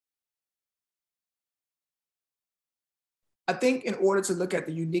I think in order to look at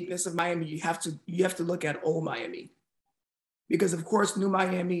the uniqueness of Miami, you have to look at old Miami because of course New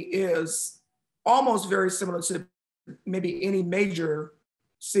Miami is almost very similar to maybe any major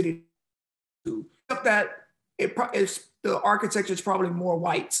city, except that it's the architecture is probably more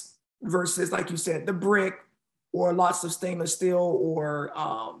white versus, like you said, the brick or lots of stainless steel or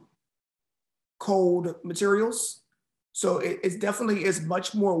cold materials. So it definitely is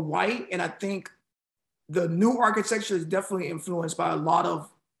much more white, and I think the new architecture is definitely influenced by a lot of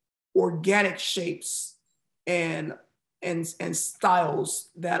organic shapes and and styles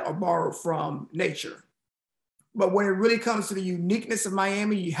that are borrowed from nature. But when it really comes to the uniqueness of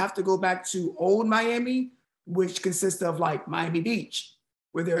Miami, you have to go back to old Miami, which consists of like Miami Beach,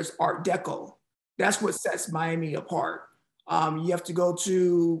 where there's Art Deco. That's what sets Miami apart. You have to go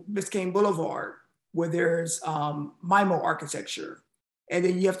to Biscayne Boulevard, where there's MIMO architecture. And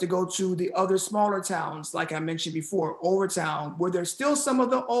then you have to go to the other smaller towns, like I mentioned before, Overtown, where there's still some of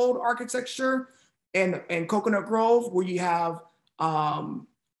the old architecture, and Coconut Grove, where you have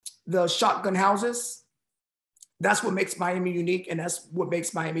the shotgun houses. That's what makes Miami unique, and that's what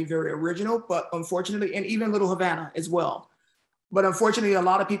makes Miami very original. But unfortunately, and even Little Havana as well. But unfortunately, a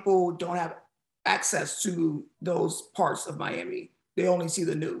lot of people don't have access to those parts of Miami. They only see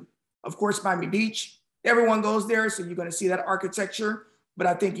the new. Of course, Miami Beach, everyone goes there, so you're going to see that architecture. But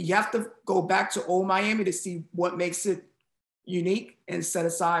I think you have to go back to old Miami to see what makes it unique and set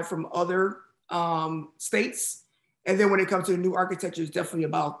aside from other states. And then when it comes to the new architecture, it's definitely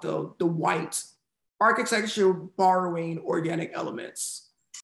about the white architecture borrowing organic elements.